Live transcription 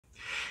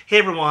Hey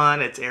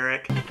everyone, it's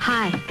Eric.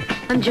 Hi,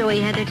 I'm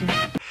Joey Editor.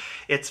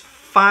 It's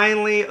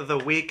finally the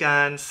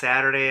weekend,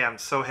 Saturday. I'm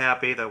so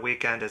happy the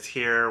weekend is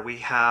here. We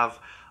have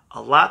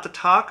a lot to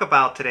talk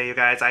about today, you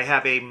guys. I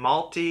have a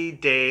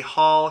multi-day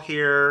haul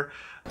here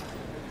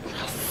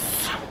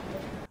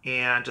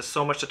and just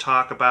so much to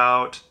talk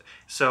about.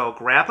 So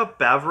grab a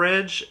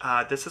beverage.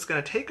 This is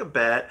going to take a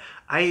bit.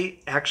 I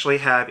actually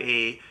have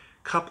a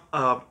cup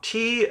of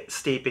tea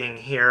steeping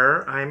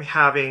here. I'm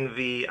having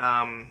the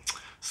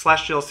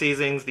Celestial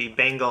Seasonings, the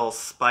Bengal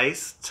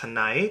Spice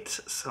tonight.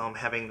 So I'm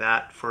having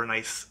that for a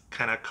nice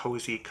kind of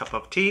cozy cup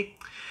of tea.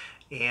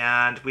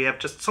 And we have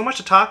just so much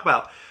to talk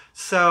about.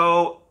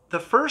 So the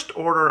first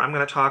order I'm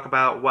going to talk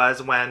about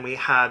was when we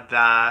had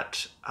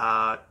that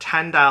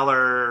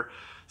 $10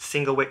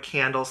 single wick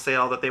candle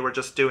sale that they were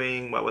just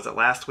doing. What was it,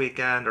 last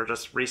weekend or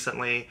just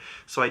recently?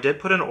 So I did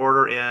put an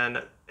order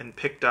in and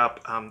picked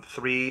up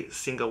 3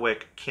 single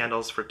wick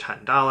candles for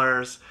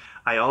 $10.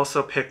 I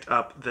also picked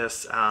up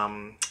this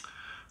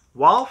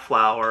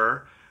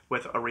wallflower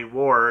with a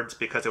rewards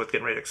because it was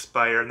getting ready to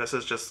expire, and this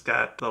has just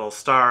got little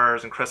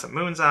stars and crescent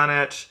moons on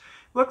it.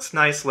 Looks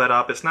nice lit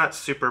up. It's not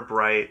super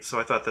bright, so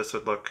I thought this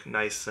would look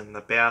nice in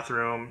the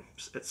bathroom.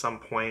 At some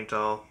point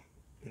I'll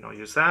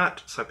use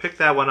that. So I picked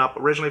that one up,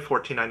 originally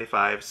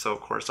 $14.95, so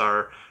of course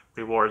our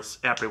rewards,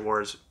 app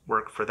rewards,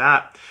 work for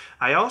that.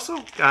 I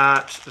also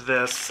got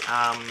this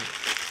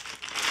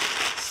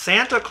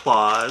Santa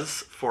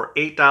Claus for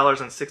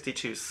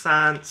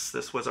 $8.62.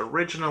 This was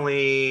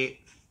originally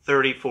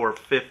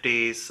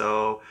 $34.50,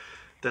 so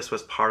this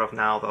was part of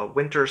now the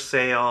winter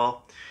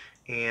sale,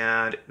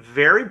 and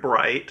very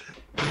bright.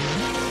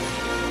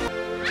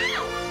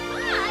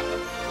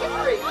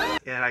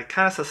 And I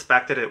kind of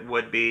suspected it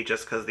would be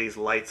just because these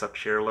lights up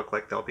here look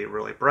like they'll be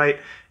really bright,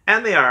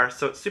 and they are.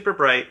 So it's super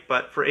bright,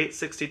 but for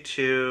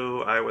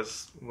 $8.62 I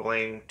was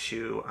willing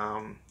to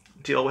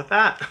deal with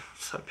that.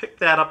 So I picked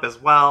that up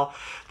as well.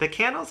 The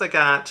candles I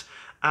got,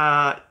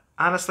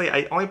 honestly,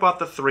 I only bought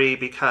the 3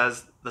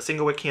 because the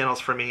single wick candles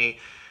for me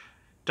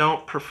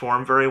don't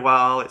perform very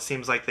well. It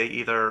seems like they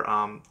either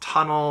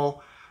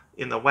tunnel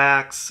in the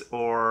wax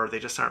or they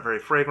just aren't very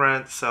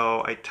fragrant.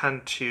 So I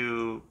tend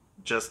to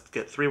just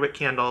get 3 wick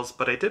candles,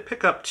 but I did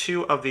pick up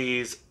 2 of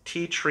these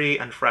tea tree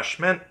and fresh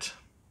mint.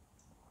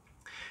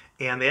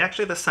 And they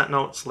actually have the scent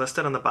notes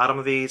listed on the bottom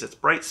of these. It's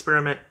bright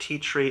spearmint, tea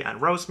tree,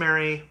 and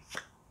rosemary.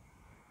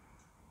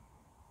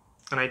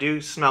 And I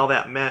do smell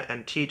that mint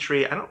and tea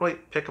tree. I don't really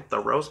pick up the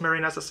rosemary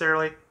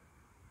necessarily.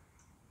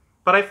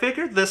 But I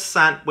figured this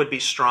scent would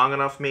be strong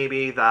enough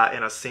maybe that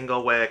in a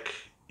single wick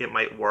it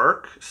might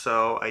work.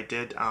 So I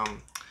did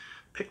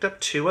picked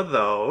up 2 of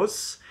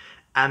those.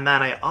 And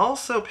then I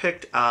also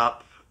picked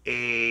up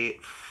a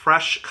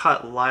fresh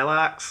cut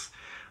lilacs.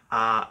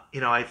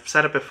 I've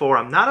said it before,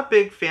 I'm not a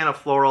big fan of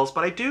florals,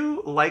 but I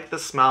do like the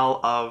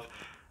smell of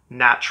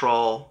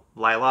natural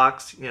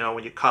lilacs.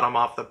 When you cut them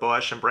off the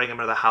bush and bring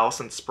them into the house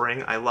in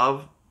spring, I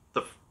love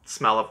the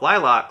smell of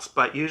lilacs,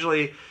 but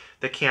usually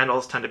the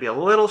candles tend to be a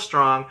little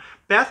strong.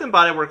 Bath &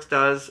 Body Works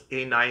does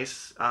a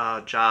nice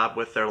job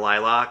with their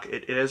lilac.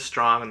 It is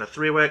strong in the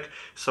 3 wick,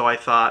 so I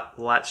thought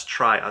let's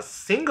try a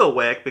single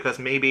wick because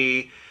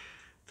maybe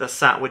the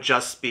scent would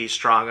just be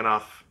strong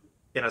enough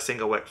in a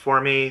single wick for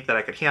me that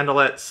I could handle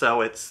it. So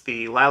it's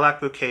the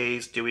Lilac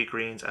Bouquets, Dewy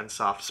Greens, and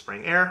Soft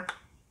Spring Air.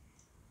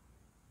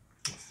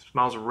 It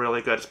smells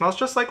really good. It smells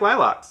just like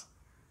lilacs.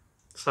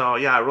 So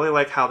yeah, I really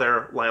like how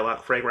their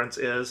lilac fragrance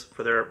is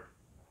for their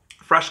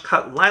fresh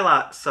cut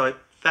lilac. So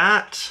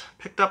that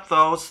picked up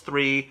those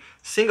 3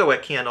 single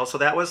wick candles. So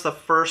that was the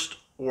first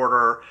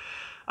order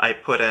I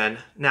put in.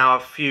 Now,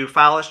 if you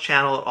follow this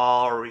channel at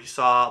all, or you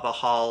saw the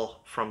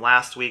haul from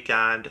last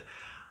weekend,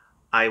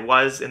 I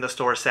was in the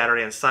store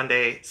Saturday and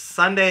Sunday.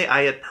 Sunday,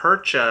 I had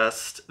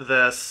purchased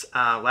this,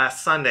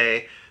 last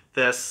Sunday,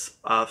 this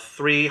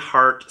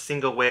 3-heart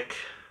single wick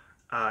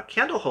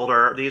candle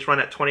holder. These run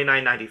at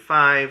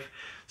 $29.95.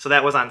 So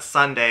that was on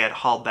Sunday. I'd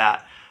hauled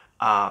that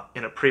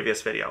in a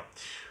previous video.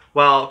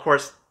 Well, of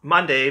course,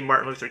 Monday,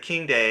 Martin Luther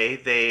King Day,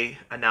 they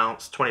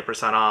announced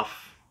 20%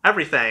 off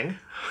everything.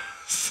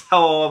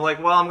 So I'm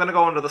like, well, I'm going to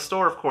go into the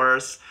store, of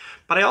course.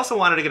 But I also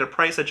wanted to get a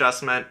price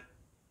adjustment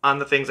on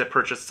the things I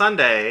purchased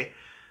Sunday.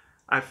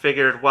 I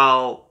figured,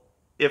 well,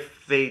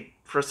 if they,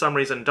 for some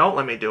reason, don't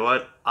let me do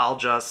it, I'll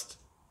just,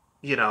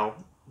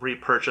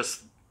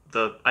 repurchase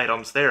the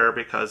items there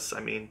because,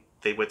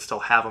 they would still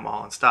have them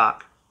all in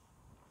stock.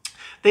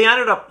 They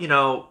ended up,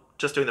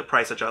 just doing the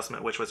price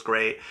adjustment, which was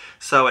great.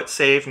 So it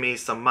saved me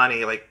some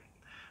money. Like,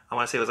 I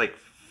want to say it was like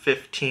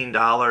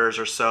 $15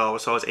 or so.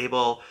 So I was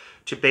able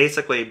to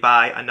basically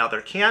buy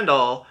another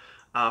candle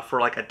for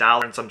like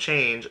 $1 and some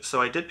change.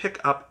 So I did pick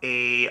up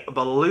a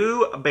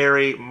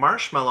blueberry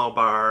marshmallow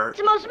bar. It's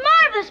the most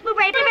marvelous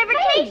blueberry I've ever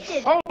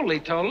tasted. Holy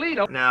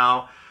Toledo.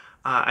 Now,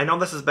 I know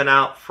this has been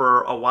out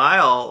for a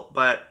while,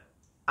 but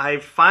I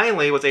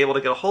finally was able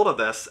to get a hold of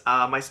this.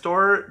 My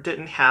store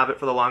didn't have it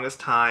for the longest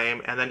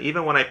time, and then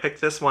even when I picked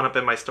this one up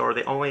in my store,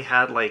 they only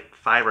had like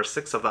 5 or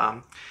 6 of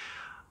them.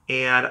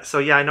 And so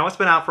yeah, I know it's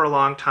been out for a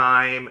long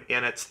time,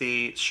 and it's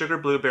the sugar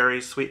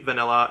blueberries, sweet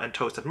vanilla, and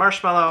toasted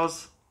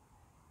marshmallows.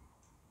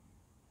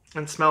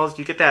 And smells,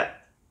 you get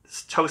that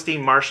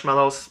toasty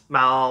marshmallow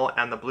smell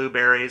and the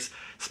blueberries.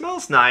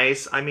 Smells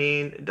nice. I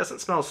mean, it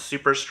doesn't smell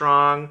super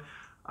strong.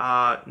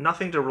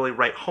 Nothing to really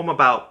write home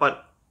about,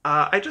 but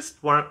I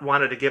just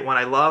wanted to get one.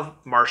 I love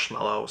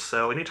marshmallow,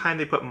 so anytime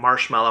they put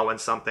marshmallow in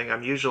something,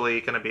 I'm usually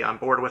going to be on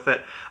board with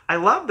it. I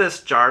love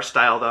this jar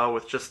style, though,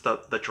 with just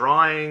the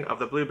drawing of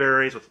the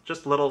blueberries with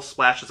just little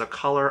splashes of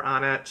color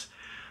on it.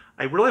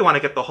 I really want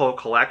to get the whole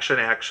collection,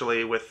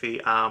 actually, with the,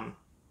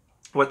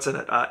 what's in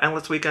it?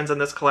 Endless Weekends in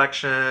this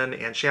collection,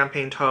 and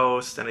Champagne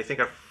Toast, and I think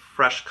a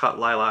Fresh Cut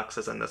Lilacs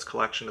is in this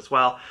collection as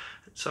well.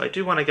 So I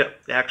do want to get,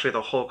 actually,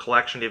 the whole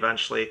collection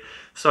eventually.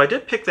 So I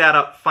did pick that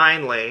up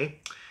finally.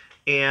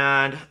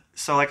 And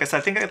so, like I said,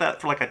 I think I got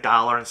that for like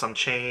 $1 and some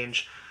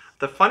change.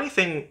 The funny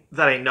thing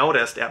that I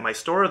noticed at my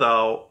store,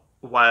 though,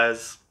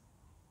 was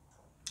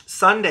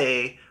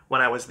Sunday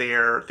when I was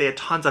there, they had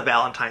tons of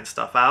Valentine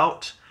stuff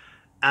out.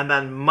 And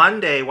then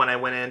Monday, when I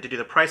went in to do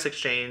the price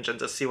exchange and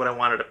to see what I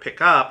wanted to pick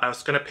up, I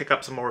was going to pick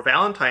up some more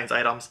Valentine's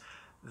items.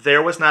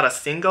 There was not a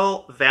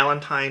single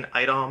Valentine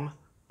item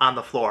on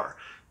the floor.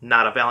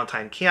 Not a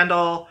Valentine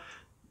candle.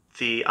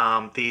 These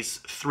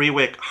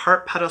 3-wick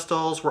heart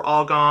pedestals were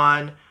all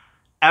gone.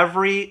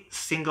 Every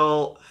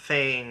single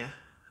thing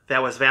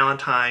that was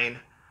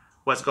Valentine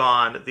was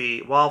gone.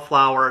 The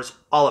wallflowers,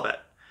 all of it.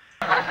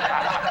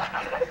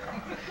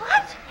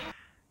 What?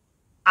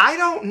 I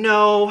don't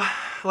know.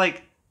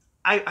 Like,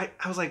 I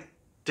was like,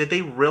 did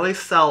they really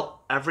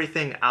sell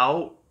everything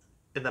out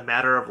in the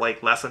matter of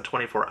like less than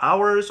 24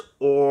 hours?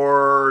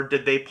 Or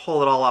did they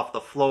pull it all off the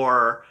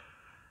floor?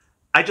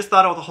 I just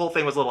thought the whole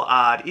thing was a little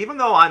odd. Even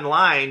though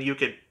online you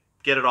could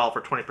get it all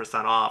for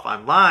 20% off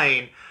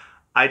online,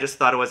 I just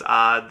thought it was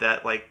odd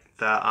that like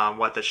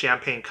the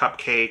champagne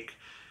cupcake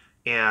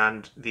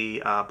and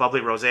the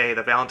bubbly rosé,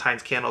 the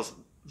Valentine's candles,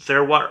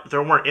 there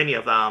weren't any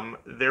of them.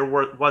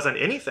 Wasn't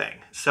anything.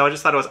 So I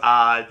just thought it was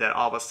odd that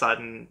all of a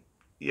sudden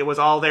it was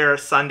all there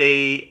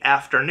Sunday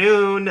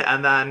afternoon,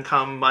 and then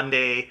come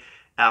Monday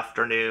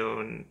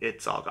afternoon,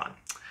 it's all gone.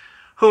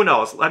 Who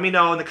knows? Let me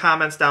know in the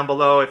comments down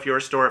below if your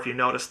store, if you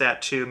noticed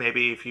that too.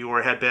 Maybe if you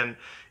had been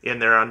in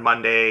there on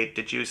Monday,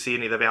 did you see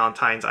any of the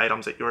Valentine's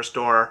items at your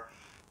store?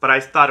 But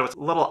I thought it was a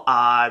little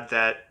odd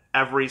that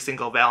every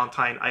single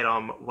Valentine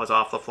item was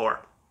off the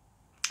floor.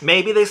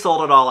 Maybe they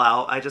sold it all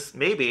out.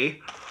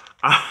 Maybe.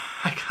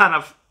 I kind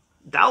of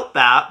doubt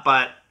that,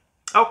 but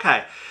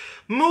okay.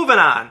 Moving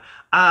on.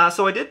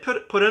 So I did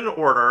put in an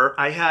order.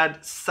 I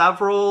had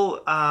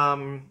several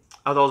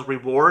of those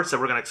rewards that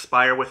were going to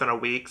expire within a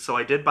week. So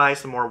I did buy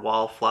some more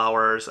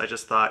wallflowers. I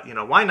just thought,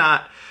 why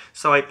not?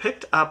 So I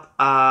picked up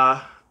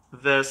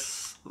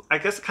this, I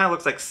guess it kind of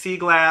looks like sea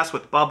glass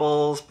with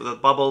bubbles. But the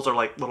bubbles are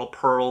like little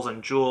pearls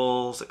and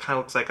jewels. It kind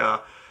of looks like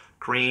a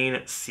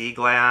green sea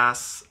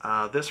glass.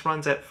 This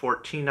runs at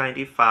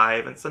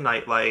 $14.95. It's a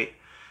nightlight.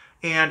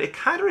 And it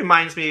kind of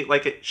reminds me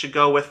like it should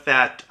go with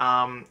that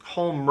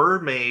whole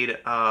mermaid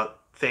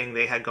thing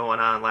they had going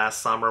on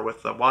last summer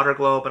with the water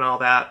globe and all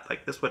that.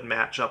 Like this would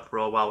match up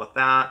real well with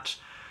that.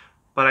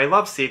 But I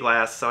love sea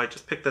glass, so I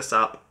just picked this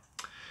up.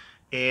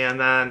 And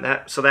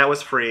then so that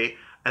was free.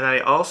 And then I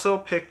also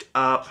picked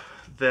up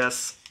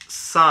this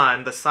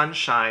sun, the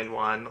sunshine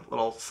one,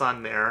 little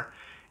sun there.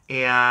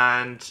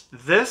 And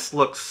this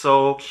looks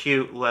so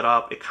cute lit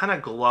up. It kind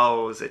of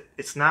glows.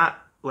 It's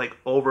not like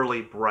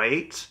overly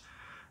bright.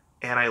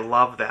 And I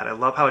love that. I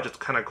love how it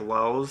just kind of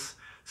glows.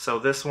 So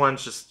this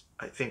one's just,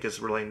 I think, is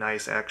really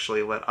nice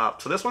actually lit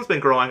up. So this one's been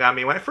growing on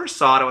me. When I first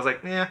saw it, I was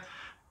like, eh.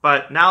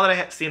 But now that I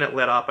have seen it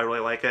lit up, I really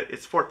like it.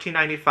 It's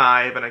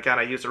 $14.95. And again,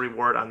 I used a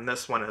reward on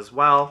this one as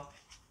well.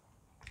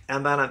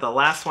 And then the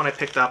last one I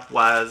picked up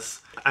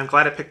was, I'm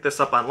glad I picked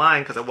this up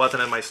online because it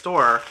wasn't in my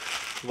store,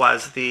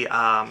 was the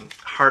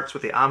hearts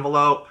with the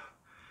envelope.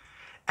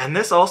 And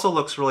this also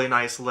looks really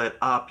nice lit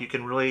up. You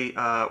can really,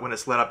 when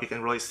it's lit up, you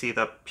can really see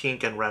the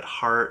pink and red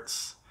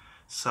hearts.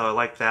 So I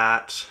like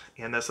that.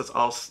 And this is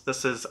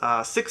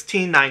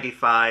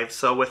 $16.95.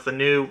 So with the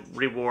new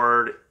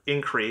reward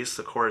increase,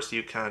 of course,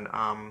 you can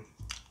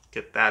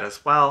get that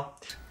as well.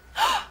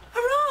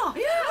 Hurrah!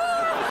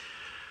 Yeah!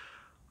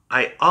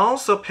 I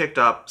also picked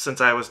up,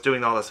 since I was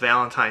doing all this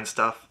Valentine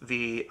stuff,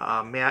 the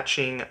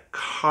matching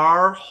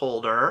car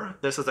holder.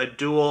 This is a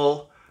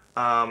dual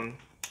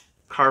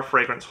car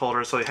fragrance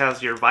holder. So it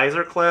has your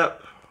visor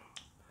clip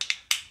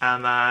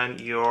and then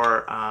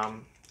your,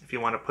 if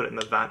you want to put it in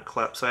the vent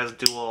clip. So it has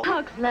dual.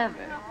 How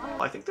clever.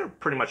 I think they're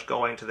pretty much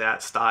going to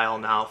that style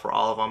now for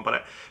all of them. But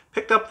I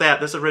picked up that.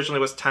 This originally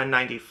was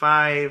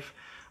 $10.95.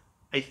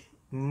 I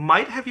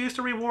might have used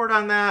a reward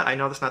on that. I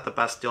know that's not the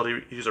best deal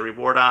to use a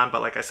reward on,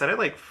 but like I said, I had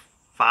like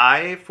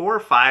 4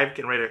 or 5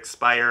 getting ready to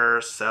expire.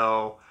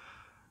 So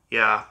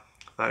yeah,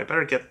 I thought I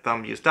better get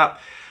them used up.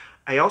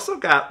 I also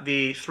got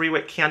the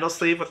 3-wick candle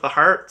sleeve with the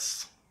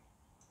hearts.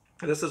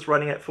 This is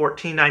running at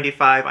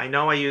 $14.95. I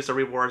know I used the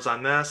rewards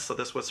on this, so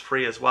this was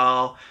free as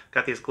well.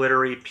 Got these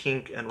glittery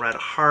pink and red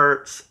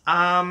hearts.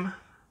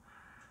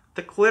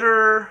 The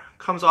glitter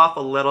comes off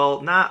a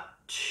little, not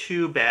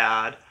too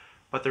bad,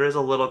 but there is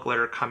a little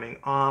glitter coming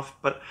off.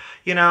 But,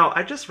 you know,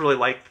 I just really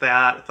liked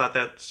that. I thought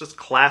that's just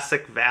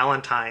classic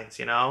Valentines,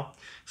 you know?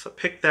 So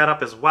pick that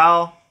up as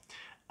well.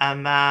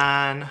 And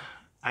then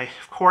I,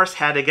 of course,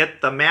 had to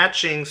get the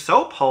matching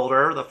soap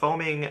holder, the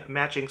foaming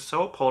matching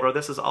soap holder.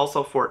 This is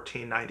also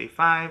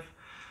 $14.95.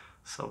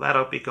 So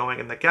that'll be going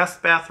in the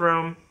guest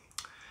bathroom.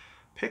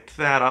 Picked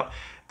that up.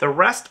 The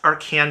rest are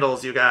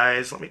candles, you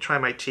guys. Let me try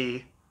my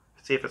tea,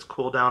 see if it's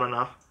cooled down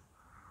enough.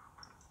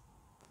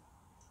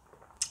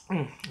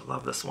 I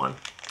love this one.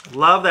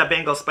 Love that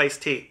Bengal spice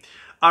tea.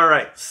 All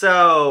right,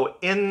 so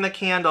in the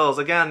candles,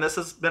 again, this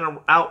has been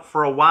out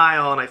for a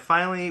while, and I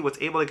finally was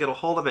able to get a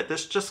hold of it.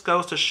 This just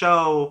goes to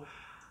show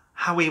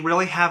how we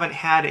really haven't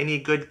had any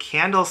good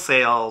candle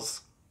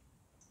sales.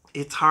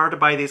 It's hard to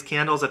buy these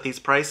candles at these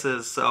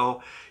prices,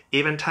 so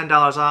even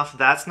 $10 off,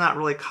 that's not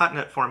really cutting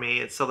it for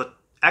me. And so the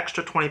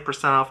extra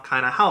 20% off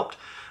kind of helped.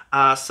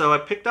 So I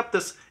picked up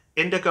this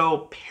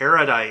Indigo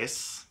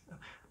Paradise.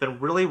 I've been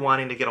really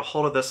wanting to get a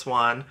hold of this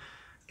one.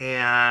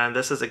 And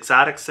this is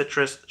exotic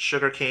citrus,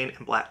 sugarcane,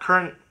 and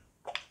blackcurrant.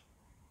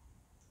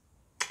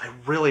 I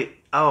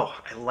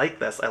like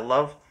this. I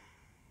love,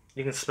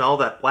 you can smell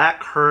that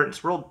blackcurrant.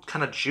 It's real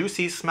kind of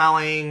juicy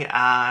smelling,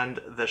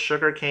 and the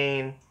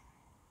sugarcane.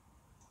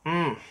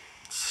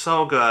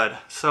 So good,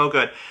 so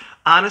good.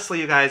 Honestly,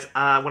 you guys,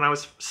 when I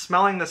was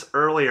smelling this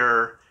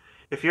earlier,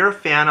 if you're a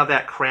fan of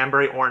that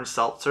cranberry orange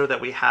seltzer that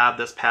we had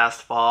this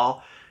past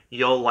fall,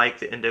 you'll like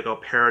the Indigo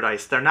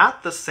Paradise. They're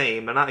not the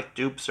same. They're not like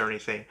dupes or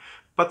anything.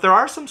 But there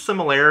are some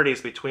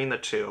similarities between the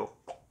two.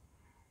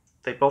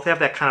 They both have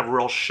that kind of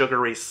real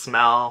sugary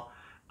smell.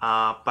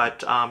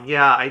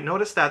 Yeah, I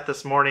noticed that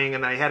this morning,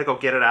 and I had to go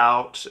get it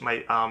out,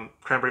 my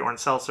cranberry orange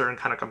seltzer, and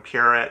kind of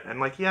compare it. And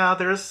like, yeah,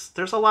 there's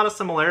a lot of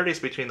similarities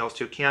between those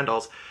two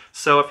candles.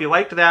 So if you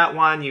liked that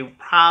one, you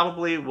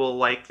probably will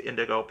like the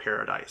Indigo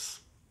Paradise.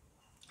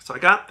 So I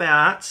got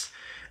that.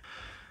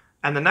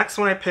 And the next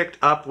one I picked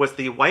up was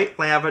the White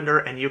Lavender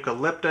and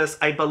Eucalyptus.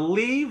 I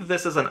believe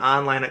this is an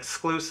online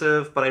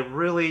exclusive, but I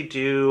really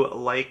do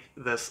like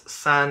this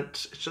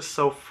scent. It's just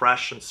so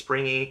fresh and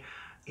springy.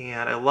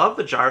 And I love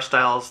the jar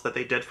styles that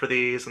they did for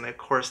these. And of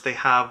course they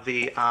have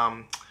the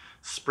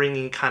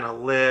springy kind of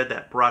lid,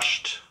 that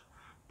brushed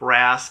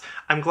brass.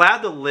 I'm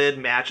glad the lid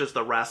matches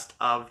the rest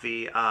of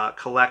the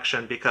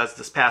collection, because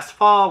this past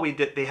fall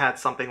they had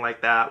something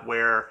like that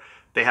where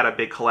they had a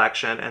big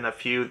collection, and a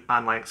few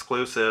online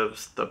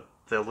exclusives, the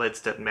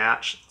lids didn't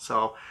match.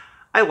 So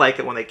I like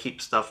it when they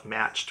keep stuff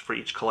matched for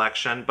each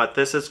collection. But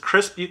this is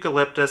crisp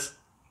eucalyptus,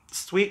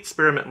 sweet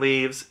spearmint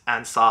leaves,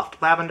 and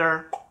soft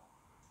lavender.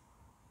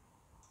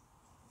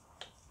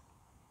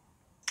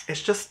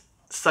 It's just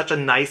such a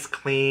nice,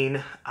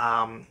 clean,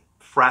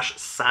 fresh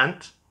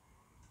scent.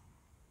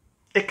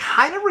 It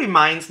kind of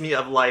reminds me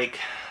of like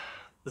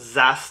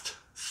Zest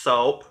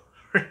soap.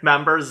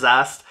 Remember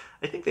Zest?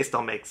 I think they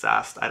still make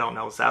Zest. I don't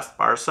know, Zest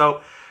bar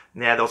soap.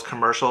 Yeah, those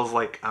commercials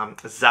like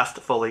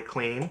Zestfully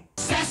Clean.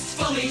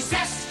 Zestfully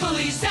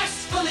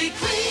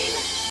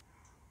clean.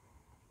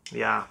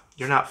 Yeah,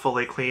 you're not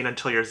fully clean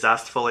until you're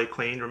zestfully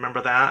clean. Remember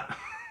that?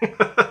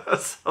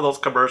 So those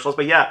commercials,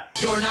 but yeah.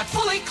 You're not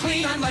fully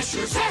clean unless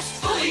you're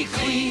zestfully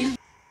clean.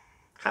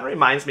 Kind of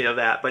reminds me of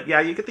that, but yeah,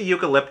 you get the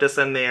eucalyptus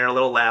in there, a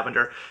little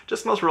lavender.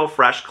 Just smells real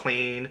fresh,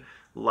 clean,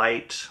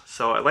 light.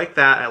 So I like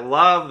that. I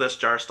love this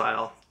jar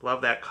style.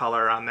 Love that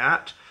color on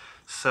that.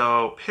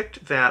 So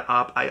picked that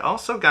up. I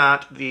also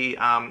got the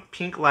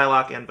pink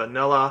lilac and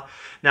vanilla.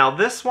 Now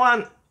this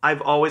one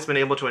I've always been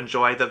able to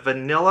enjoy. The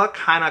vanilla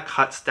kind of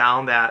cuts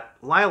down that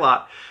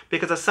lilac,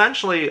 because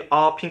essentially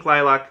all pink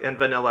lilac and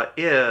vanilla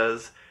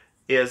is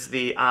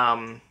the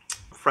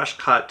fresh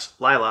cut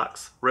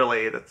lilacs.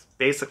 Really, that's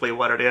basically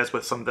what it is,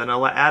 with some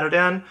vanilla added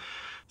in.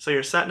 So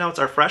your scent notes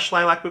are fresh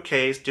lilac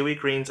bouquets, dewy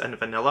greens, and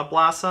vanilla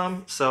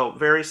blossom. So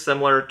very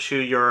similar to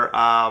your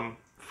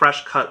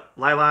fresh cut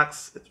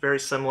lilacs. It's very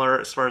similar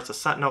as far as the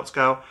scent notes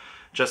go.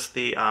 Just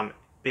the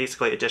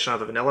basically addition of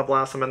the vanilla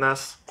blossom in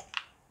this.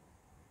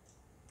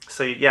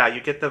 So yeah,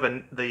 you get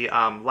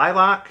the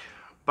lilac,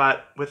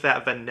 but with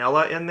that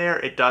vanilla in there,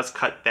 it does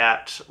cut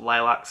that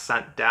lilac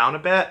scent down a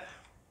bit.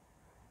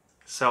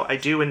 So I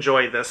do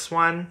enjoy this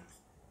one.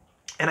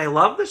 And I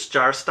love this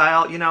jar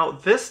style. You know,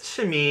 this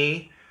to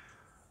me,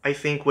 I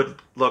think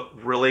would look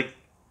really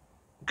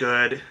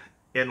good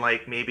in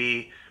like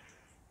maybe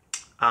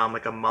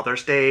like a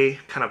Mother's Day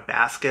kind of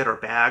basket or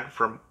bag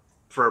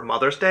for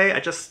Mother's Day. I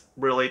just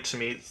really, to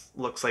me,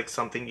 looks like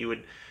something you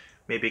would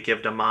maybe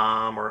give to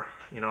mom, or,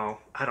 you know,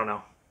 I don't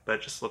know, but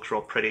it just looks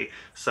real pretty.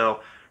 So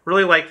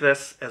really like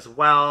this as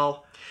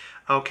well.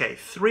 Okay,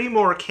 3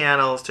 more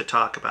candles to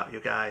talk about, you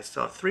guys.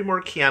 So 3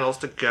 more candles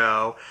to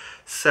go.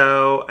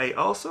 So I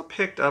also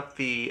picked up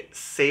the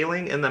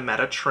Sailing in the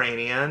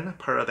Mediterranean,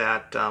 part of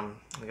that, I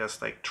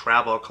guess, like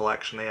travel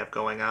collection they have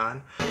going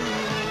on.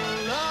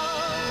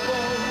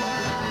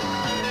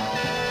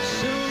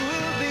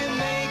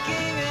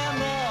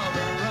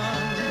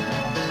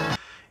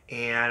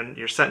 And And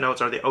your scent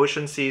notes are the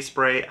ocean sea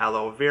spray,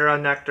 aloe vera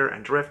nectar,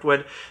 and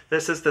driftwood.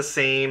 This is the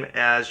same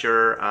as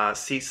your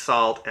sea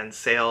salt and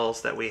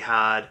sails that we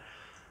had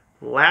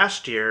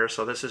last year,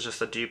 so this is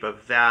just a dupe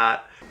of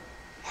that.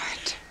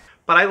 What?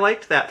 But I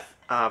liked that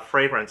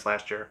fragrance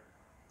last year.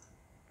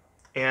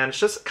 And it's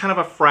just kind of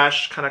a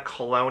fresh, kind of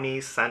cologne-y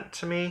scent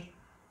to me.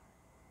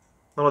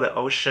 A little of the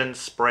ocean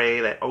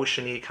spray, that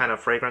ocean-y kind of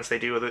fragrance they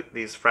do with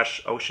these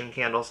fresh ocean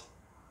candles.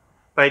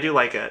 But I do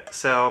like it.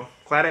 So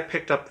glad I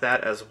picked up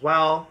that as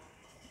well.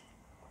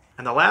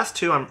 And the last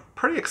two I'm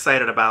pretty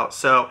excited about.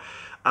 So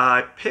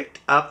I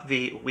picked up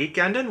the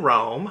Weekend in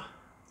Rome.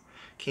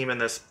 Came in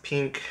this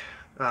pink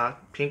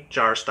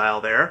jar style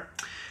there.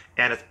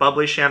 And it's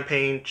bubbly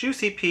champagne,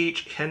 juicy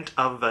peach, hint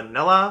of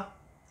vanilla.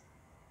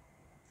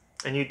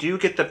 And you do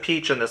get the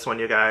peach in this one,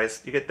 you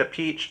guys. You get the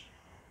peach.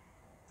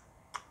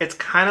 It's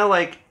kind of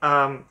like,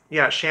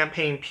 yeah,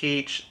 champagne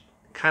peach.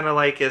 Kind of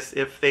like as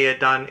if they had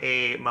done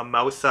a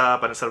mimosa,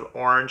 but instead of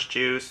orange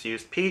juice,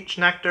 used peach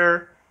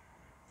nectar.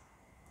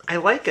 I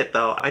like it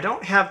though. I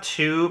don't have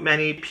too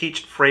many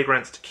peach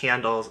fragranced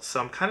candles, so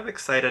I'm kind of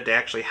excited to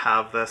actually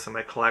have this in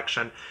my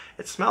collection.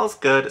 It smells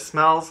good. It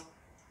smells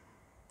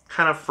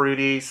kind of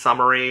fruity,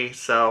 summery.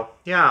 So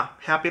yeah,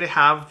 happy to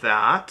have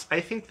that. I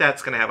think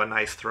that's going to have a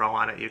nice throw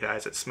on it, you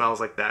guys. It smells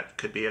like that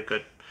could be a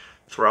good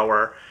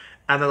thrower.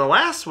 And then the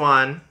last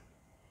one,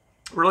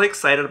 really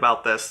excited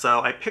about this.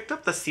 So I picked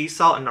up the sea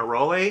salt and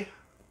neroli,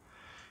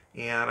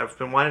 and I've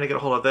been wanting to get a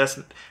hold of this.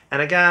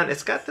 And again,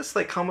 it's got this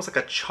like almost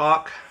like a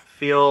chalk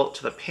feel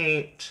to the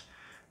paint,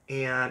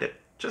 and it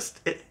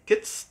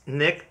gets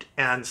nicked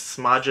and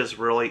smudges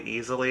really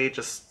easily.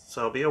 Just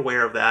so be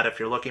aware of that if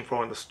you're looking for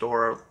one in the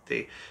store.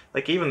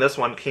 Like even this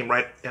one came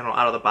right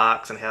out of the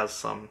box and has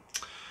some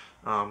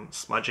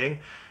smudging.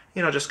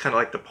 Just kind of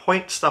like to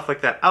point stuff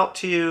like that out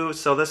to you.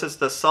 So this is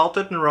the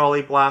salted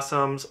neroli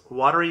blossoms,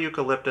 watery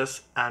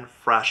eucalyptus, and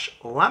fresh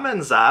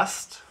lemon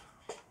zest.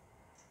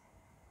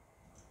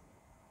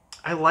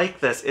 I like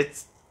this.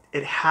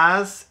 It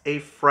has a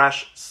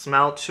fresh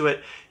smell to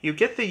it. You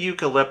get the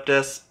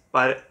eucalyptus,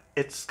 but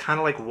it's kind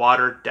of like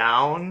watered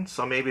down.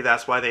 So maybe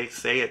that's why they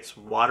say it's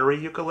watery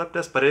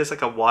eucalyptus, but it is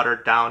like a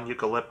watered down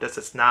eucalyptus.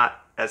 It's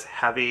not as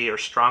heavy or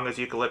strong as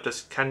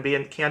eucalyptus can be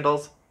in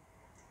candles.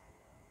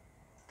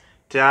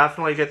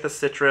 Definitely get the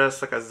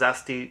citrus, like a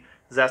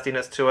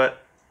zestiness to it.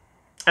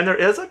 And there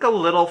is like a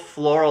little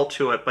floral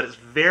to it, but it's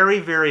very,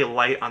 very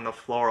light on the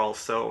floral.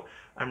 So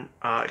I'm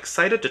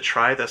excited to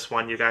try this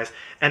one, you guys.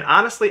 And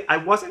honestly, I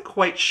wasn't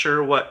quite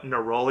sure what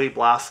neroli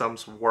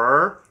blossoms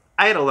were.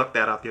 I had to look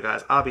that up, you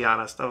guys. I'll be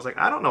honest. I was like,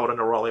 I don't know what a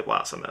neroli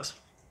blossom is.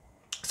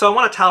 So I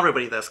want to tell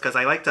everybody this because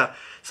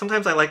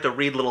sometimes I like to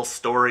read little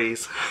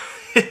stories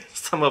in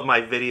some of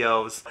my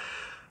videos.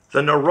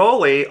 The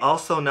neroli,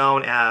 also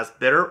known as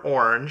bitter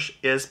orange,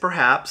 is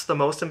perhaps the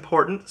most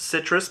important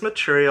citrus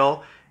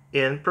material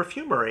in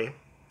perfumery.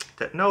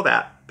 Didn't know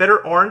that.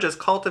 Bitter orange is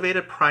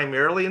cultivated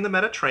primarily in the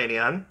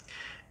Mediterranean.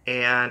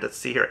 And let's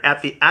see here.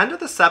 At the end of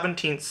the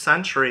 17th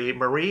century,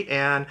 Marie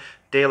Anne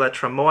de la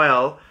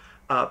Tremoille,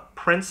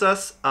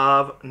 Princess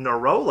of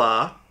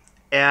Narola,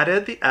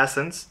 added the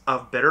essence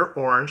of bitter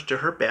orange to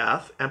her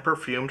bath and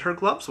perfumed her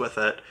gloves with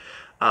it.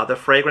 The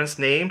fragrance,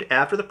 named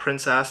after the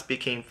princess,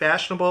 became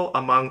fashionable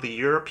among the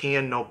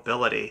European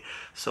nobility.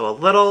 So a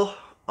little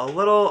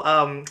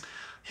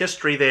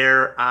history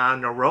there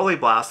on neroli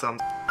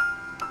blossoms.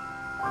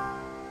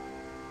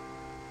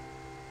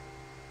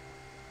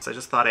 So I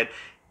just thought I'd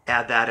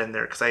add that in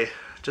there because I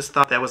just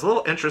thought that was a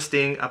little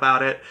interesting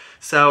about it.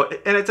 So,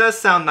 and it does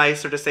sound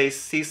nicer to say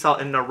sea salt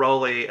and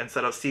neroli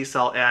instead of sea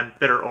salt and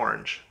bitter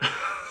orange.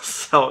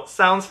 So it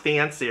sounds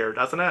fancier,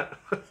 doesn't it?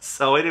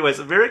 So anyways,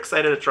 I'm very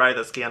excited to try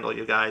this candle,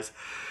 you guys.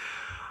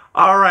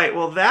 All right,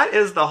 well, that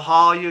is the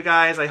haul, you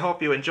guys. I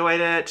hope you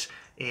enjoyed it,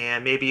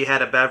 and maybe you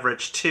had a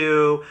beverage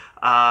too.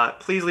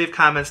 Please leave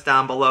comments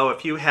down below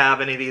if you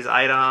have any of these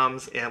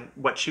items and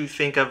what you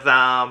think of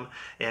them.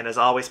 And as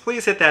always,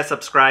 please hit that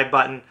subscribe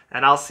button,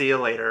 and I'll see you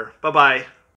later. Bye-bye.